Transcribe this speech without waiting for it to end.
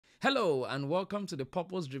Hello and welcome to the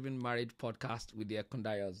Purpose Driven Marriage Podcast with the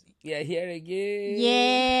Ekundayos. Yeah, here again.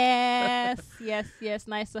 Yes.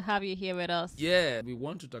 Nice to have you here with us. Yeah, we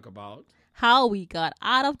want to talk about how we got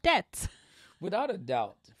out of debt. Without a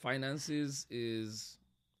doubt, finances is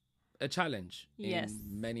a challenge in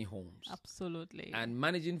many homes. Absolutely. And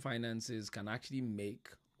managing finances can actually make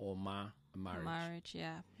or mar a marriage.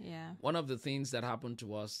 Yeah. One of the things that happened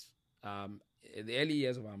to us in the early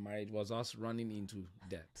years of our marriage was us running into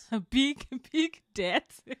debt. A big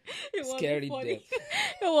debt. Scary debt.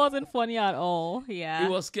 It wasn't funny at all. Yeah. It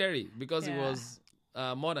was scary because it was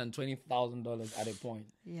more than $20,000 at a point.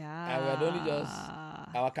 Yeah. And we had only just,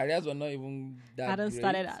 our careers were not even that hadn't great.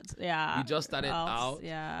 Started out. Yeah. We just started out.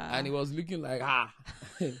 Yeah. And it was looking like,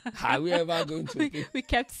 are we ever going to pay? We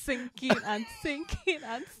kept sinking and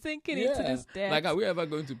sinking into this debt. Like, are we ever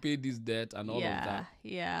going to pay this debt and all of that?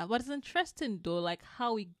 Yeah. But it's interesting though, like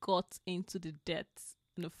how we got into the debt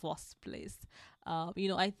in the first place.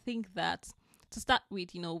 I think that to start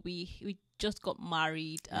with, we just got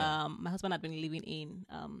married. My husband had been living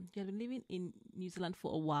in New Zealand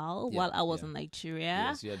for a while I was in Nigeria.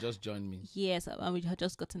 Yes, you had just joined me. Yes, and we had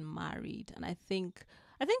just gotten married, and I think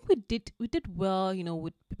we did well,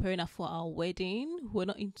 with preparing for our wedding. We're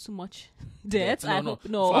not in too much debt. I hope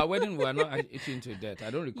no. For our wedding, we are not actually into debt.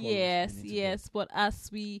 I don't recall. Yes. But as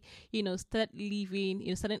we, started living,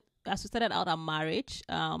 as we started out our marriage,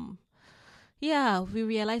 we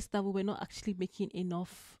realized that we were not actually making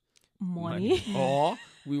enough money. Or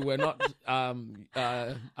we were not I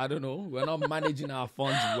don't know, we're not managing our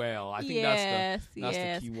funds well. I think that's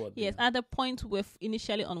the key word. Yes, at the point with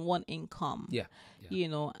initially on one income.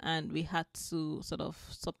 And we had to sort of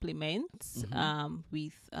supplement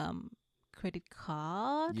with credit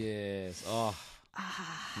card. Yes.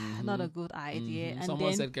 Not a good idea. And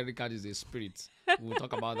someone said credit card is a spirit. We'll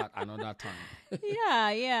talk about that another time.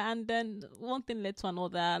 And then one thing led to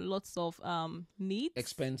another. Lots of needs,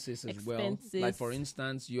 expenses as well. Like for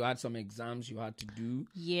instance, you had some exams you had to do.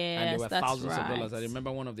 Yes, and there were thousands right. of dollars. I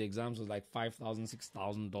remember one of the exams was like $5,000,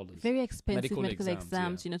 $6,000. Very expensive medical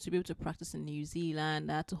exams. To be able to practice in New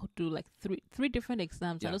Zealand. I had to do like three different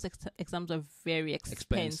exams, and those exams are very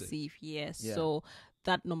expensive. Yes, so.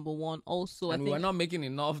 That number one. Also, and we were not making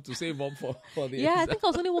enough to save up for the exam. I think I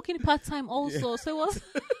was only working part-time also. So it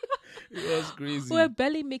was crazy. We were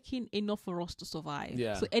barely making enough for us to survive.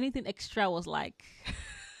 So anything extra was like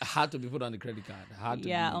had to be put on the credit card.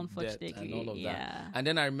 Unfortunately. And all of that. And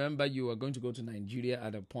then I remember you were going to go to Nigeria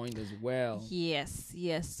at a point as well. Yes.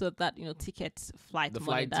 So that, tickets, flight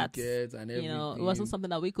tickets and everything. It wasn't something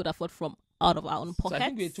that we could afford from out of our own pockets. So I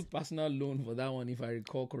think we took personal loan for that one, if I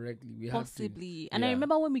recall correctly. We possibly. And I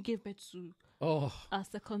remember when we gave birth to our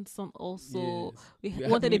second son also, we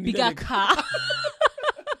wanted a bigger car.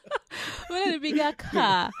 We wanted a bigger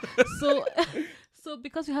car. So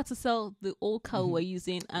because we had to sell the old car we were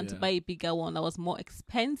using and to buy a bigger one that was more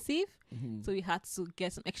expensive, so we had to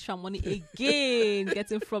get some extra money again,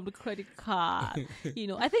 getting from the credit card.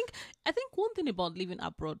 I think one thing about living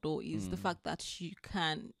abroad though is the fact that you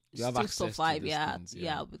can still survive.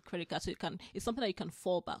 With credit card, so it's something that you can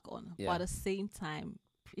fall back on. But at the same time,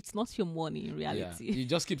 it's not your money in reality. You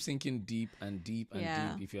just keep sinking deep and deep and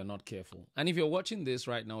deep if you're not careful. And if you're watching this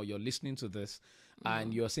right now, you're listening to this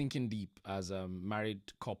and you're sinking deep as a married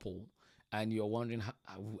couple and you're wondering,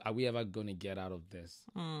 are we ever going to get out of this?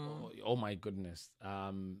 Oh my goodness.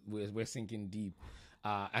 We're sinking deep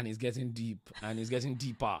and it's getting deep and it's getting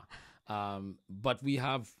deeper. But we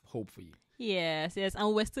have hope for you. Yes,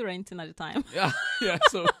 and we're still renting at the time.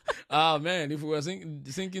 So, man, if we were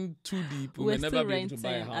sinking too deep, we would never be able to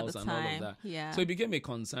buy a house and all of that. Yeah. So it became a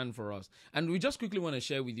concern for us. And we just quickly want to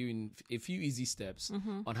share with you in a few easy steps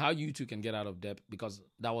on how you too can get out of debt, because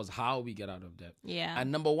that was how we get out of debt. Yeah.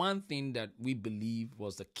 And number one thing that we believe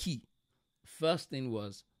was the key. First thing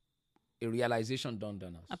was a realization dawned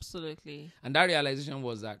on us. Absolutely. And that realization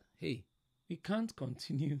was that, hey, we can't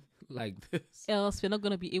continue like this. Else we're not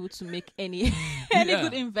going to be able to make any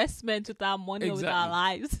good investment with our money or with our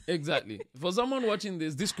lives. Exactly. For someone watching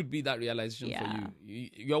this could be that realization for you.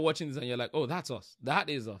 You're watching this and you're like, oh, that's us. That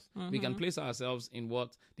is us. We can place ourselves in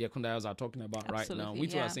what the Ekundayos are talking about right now. We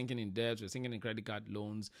too are sinking in debt, we're sinking in credit card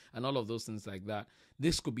loans and all of those things like that.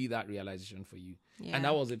 This could be that realization for you. And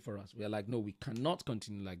that was it for us. We're like, no, we cannot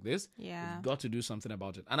continue like this. We've got to do something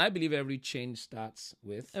about it. And I believe every change starts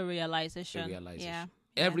with a realization.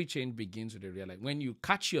 Every change begins with a realization. When you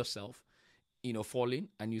catch yourself, falling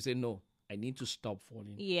and you say, no, I need to stop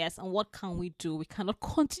falling. Yes, and what can we do? We cannot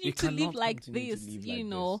continue to live like this, you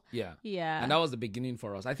know. Yeah. Yeah. And that was the beginning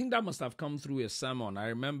for us. I think that must have come through a sermon. I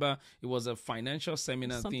remember it was a financial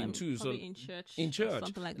seminar thing too. So in church.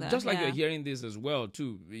 Something like that. Just like you're hearing this as well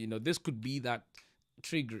too. You know, this could be that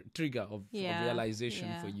trigger of realization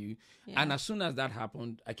for you. And as soon as that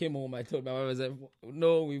happened, I came home, I told my wife, I said,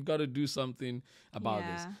 no, we've got to do something about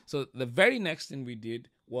this. So the very next thing we did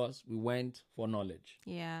was we went for knowledge.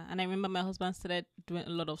 Yeah. And I remember my husband started doing a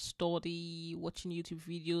lot of study, watching YouTube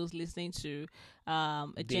videos, listening to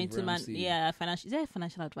a gentleman. Ramsey. Yeah, is that a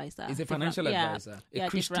financial advisor? He's a financial advisor. A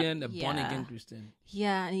Christian, a born-again Christian.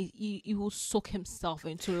 Yeah, and he will soak himself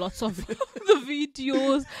into lots of the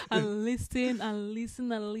videos and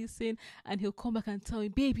listen. And he'll come back and tell me,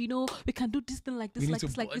 babe, you know, we can do this thing like this, like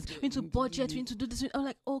this. We need to budget, we need to do this. I'm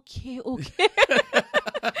like, okay.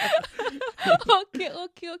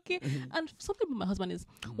 Okay. And something with my husband is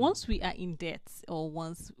once we are in debt or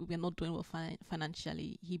once we're not doing well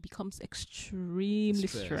financially, he becomes extremely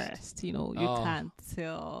stressed. You know, you can't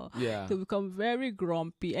tell. Yeah. He'll become very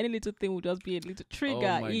grumpy. Any little thing will just be a little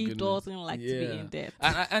trigger. He doesn't like to be in debt.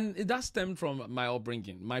 And that stemmed from my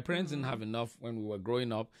upbringing. My parents didn't have enough when we were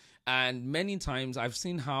growing up. And many times I've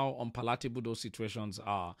seen how unpalatable those situations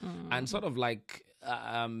are. And sort of like,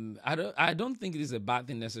 I don't think it is a bad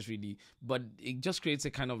thing necessarily, but it just creates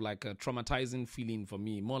a kind of like a traumatizing feeling for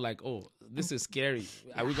me. More like, oh, this is scary.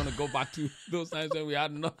 Are we going to go back to those times when we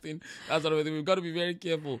had nothing? That sort of thing. We've got to be very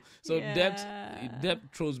careful. So debt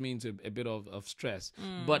throws me into a bit of stress.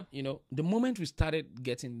 But, you know, the moment we started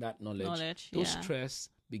getting that knowledge those stress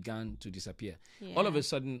began to disappear. All of a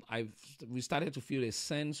sudden, we started to feel a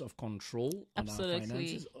sense of control on our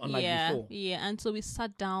finances, unlike before. Yeah, and so we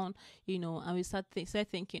sat down, you know, and we started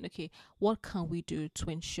thinking, okay, what can we do to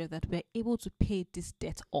ensure that we're able to pay this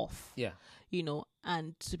debt off? Yeah. You know,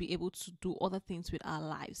 and to be able to do other things with our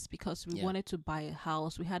lives because we wanted to buy a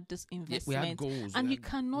house. We had this investment. We had goals. And you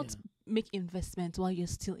cannot make investments while you're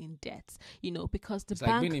still in debt, you know, because the it's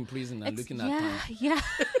bank... like being in prison and looking at time. Yeah.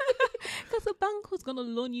 Because the bank who's going to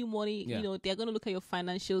loan you money, you know, they're going to look at your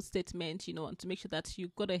financial statement, you know, and to make sure that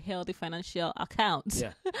you've got a healthy financial account.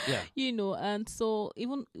 Yeah. You know, and so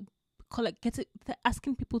even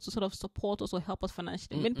asking people to sort of support us or help us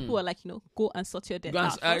financially. Many people are like, you know, go and sort your debt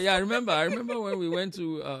out. I remember when we went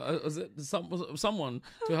to someone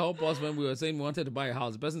to help us when we were saying we wanted to buy a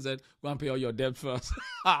house. The person said, go and pay all your debt first.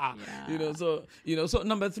 So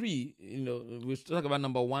number 3, you know, we talk about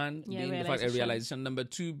number 1 being the fact a realization. Number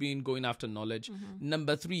 2 being going after knowledge.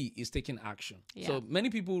 Number 3 is taking action. So many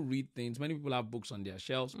people read things, many people have books on their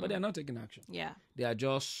shelves, but they're not taking action. Yeah. They are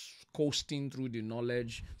just coasting through the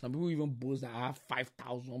knowledge. Some people even boast that I have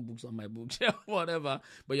 5,000 books on my bookshelf, whatever,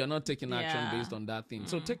 but you're not taking action based on that thing.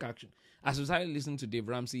 So take action. As we started listening to Dave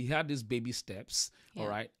Ramsey, he had these baby steps, all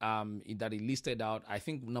right, that he listed out. I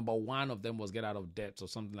think number 1 of them was get out of debt or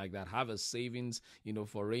something like that. Have a savings, you know,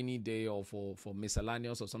 for rainy day or for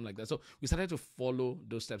miscellaneous or something like that. So we started to follow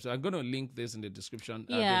those steps. So I'm going to link this in the description,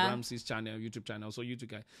 Dave Ramsey's channel, YouTube channel, so you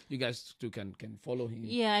guys too can follow him.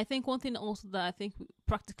 Yeah, I think one thing also that I think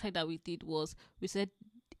practically that we did was we said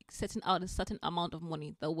setting out a certain amount of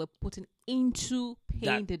money that we're putting into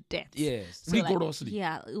paying the debt. Yes, so rigorously.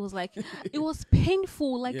 It was like it was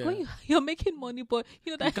painful. Like when you're making money, but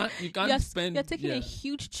you know that you can't spend. You're taking a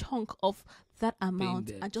huge chunk of that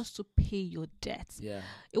amount and just to pay your debt. Yeah,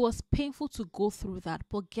 it was painful to go through that.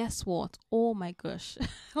 But guess what? Oh my gosh,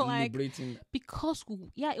 like liberating. Because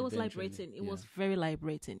it was liberating. It was very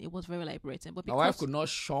liberating. But because my wife could not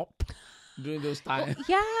shop during those times.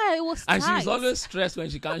 It was and she's always stressed when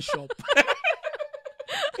she can't shop.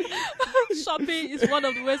 Shopping is one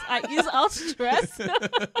of the ways I ease out stress.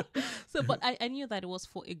 But I knew that it was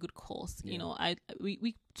for a good cause. You know,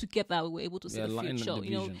 we together we were able to see the future.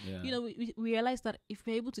 We realized that if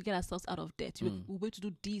we're able to get ourselves out of debt, we're able to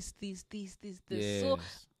do this. Yes. So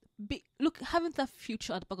having that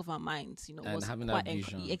future at the back of our minds, you know, and was having quite that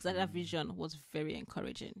vision. That vision was very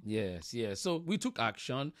encouraging. Yes. So we took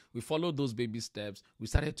action. We followed those baby steps. We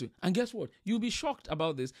started to, and guess what? You'll be shocked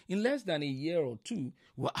about this. In less than a year or 2,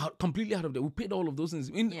 we're completely out of debt. We paid all of those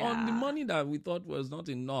things on the money that we thought was not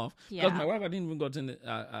enough. Because my wife hadn't even gotten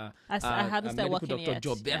I hadn't started working doctor yet.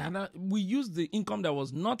 job. And we used the income that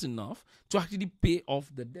was not enough to actually pay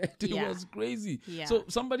off the debt. It was crazy. Yeah. So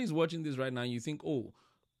somebody's watching this right now and you think, oh,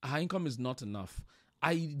 our income is not enough.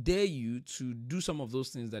 I dare you to do some of those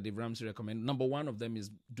things that Dave Ramsey recommend. Number 1 of them is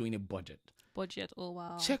doing a budget. Oh,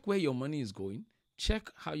 wow. Check where your money is going.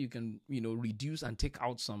 check how you can, reduce and take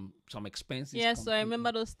out some expenses. Yes, so I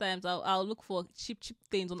remember those times. I'll look for cheap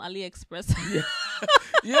things on AliExpress. Yeah.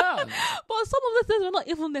 Yeah. But some of the things were not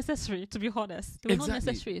even necessary, to be honest. They were not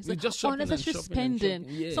necessary. So just unnecessary spending.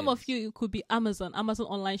 Yes. Some of you could be Amazon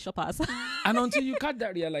online shoppers. And until you catch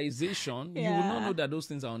that realization, you will not know that those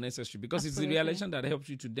things are unnecessary, because it's the realization that helps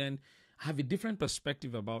you to then have a different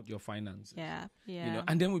perspective about your finances. Yeah.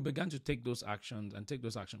 And then we began to take those actions.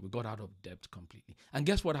 We got out of debt completely. And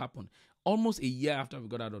guess what happened? Almost a year after we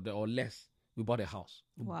got out of debt, or less, we bought a house.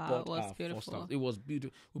 Wow, it was beautiful. It was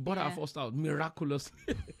beautiful. We bought our first house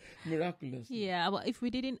miraculously. Yeah, but if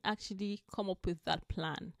we didn't actually come up with that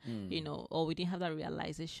plan, or we didn't have that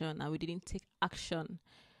realization and we didn't take action,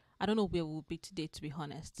 I don't know where we'll be today, to be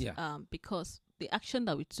honest. Yeah. Because the action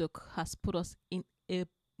that we took has put us in a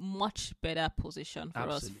much better position for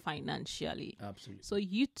us financially. Absolutely. So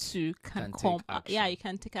you too can come. You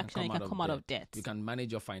can take action. You can come out of debt. You can manage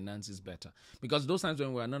your finances better. Because those times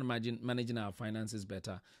when we are not managing our finances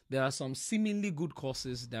better, there are some seemingly good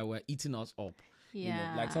causes that were eating us up.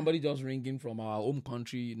 Yeah. Like somebody just ringing from our home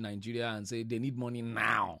country, Nigeria, and say they need money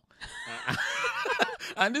now.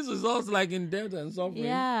 And this is us like in debt and suffering.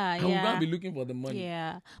 And we're going to be looking for the money.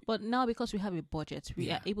 Yeah. But now, because we have a budget,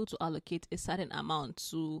 we are able to allocate a certain amount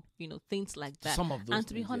to, things like that. Some of those and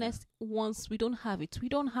to be honest, once we don't have it, we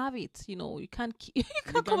don't have it. You can't you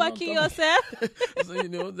come back in yourself.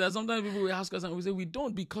 So, there's sometimes people will ask us and we say we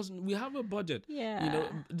don't, because we have a budget. Yeah.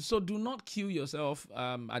 So do not kill yourself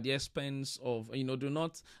at the expense of, do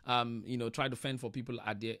not, try to fend for people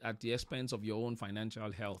at the expense of your own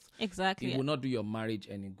financial health. Exactly. It will not do your marriage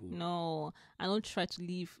any good. No, and don't try to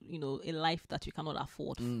live, a life that you cannot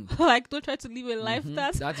afford. Like, don't try to live a life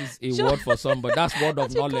that is a word for somebody. That's word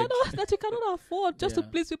of knowledge that you cannot afford just to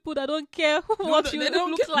please people that don't care what you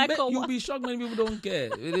look like. You'll be shocked many people don't care.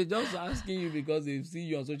 They're just asking you because they see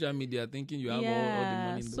you on social media thinking you have all the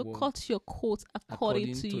money in the world. So cut your coat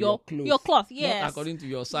according to your cloth. Yes, not according to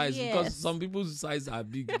your size, because some people's size are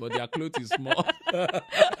big but their cloth is small.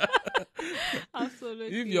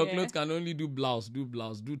 Absolutely. If your clothes can only do blouse,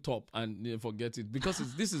 do top, and forget it, because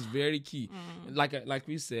this is very key. Like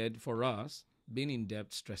we said, for us, being in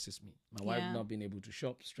debt stresses me. My wife not being able to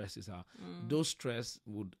shop stresses her. Those stress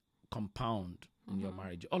would compound in your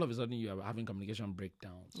marriage. All of a sudden, you are having communication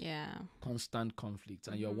breakdowns. Yeah. Constant conflicts,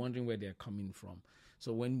 and you're wondering where they're coming from.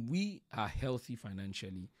 So when we are healthy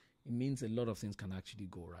financially, it means a lot of things can actually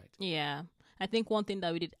go right. Yeah. I think one thing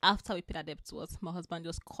that we did after we paid our debts was my husband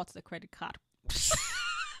just cut the credit card.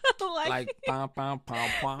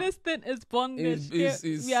 This thing is bondage.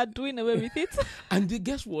 We are doing away with it. And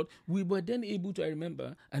guess what? We were then able to, I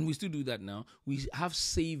remember, and we still do that now, we have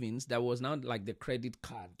savings that was now like the credit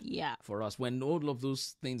card for us. When all of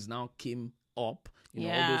those things now came up, all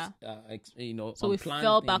those, so we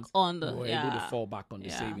fell back on we were able to fall back on the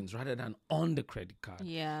savings rather than on the credit card.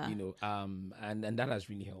 And that has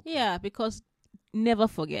really helped. Yeah, because never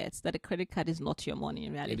forget that a credit card is not your money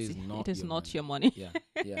in reality. It is not your money.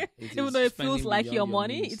 Yeah. Even though it feels like your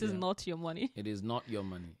money, it is not your money. It is not your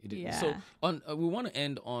money. So we want to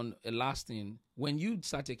end on a last thing. When you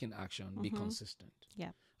start taking action, be consistent.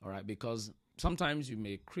 Yeah. All right. Because sometimes you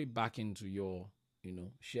may creep back into your,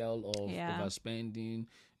 shell of overspending,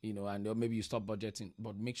 and maybe you stop budgeting,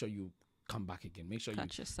 but make sure you come back again. Make sure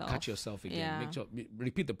catch yourself again. Yeah. Make sure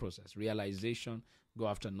repeat the process. Realization, go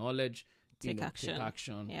after knowledge. Take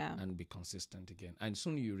action and be consistent again. And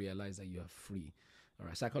soon you realize that you are free. All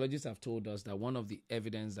right. Psychologists have told us that one of the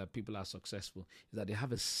evidence that people are successful is that they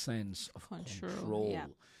have a sense of control. Yeah.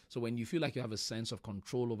 So when you feel like you have a sense of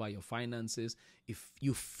control over your finances, if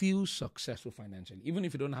you feel successful financially, even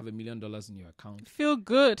if you don't have $1 million in your account, feel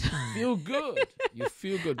good. You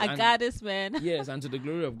feel good. I got this, man. Yes, and to the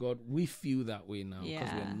glory of God, we feel that way now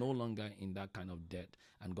because we are no longer in that kind of debt,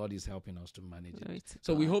 and God is helping us to manage it.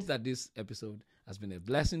 So we hope that this episode has been a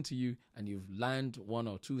blessing to you and you've learned one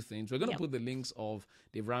or two things. We're going to put the links of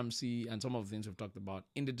Dave Ramsey and some of the things we've talked about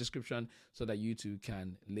in the description so that you too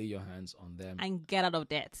can lay your hands on them and get out of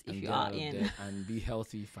debt if you are in and be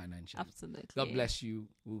healthy financially. Absolutely. God bless you.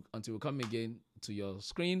 Until we come again to your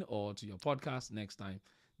screen or to your podcast next time.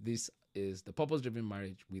 This is the Purpose Driven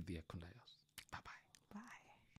Marriage with the Ekundayos.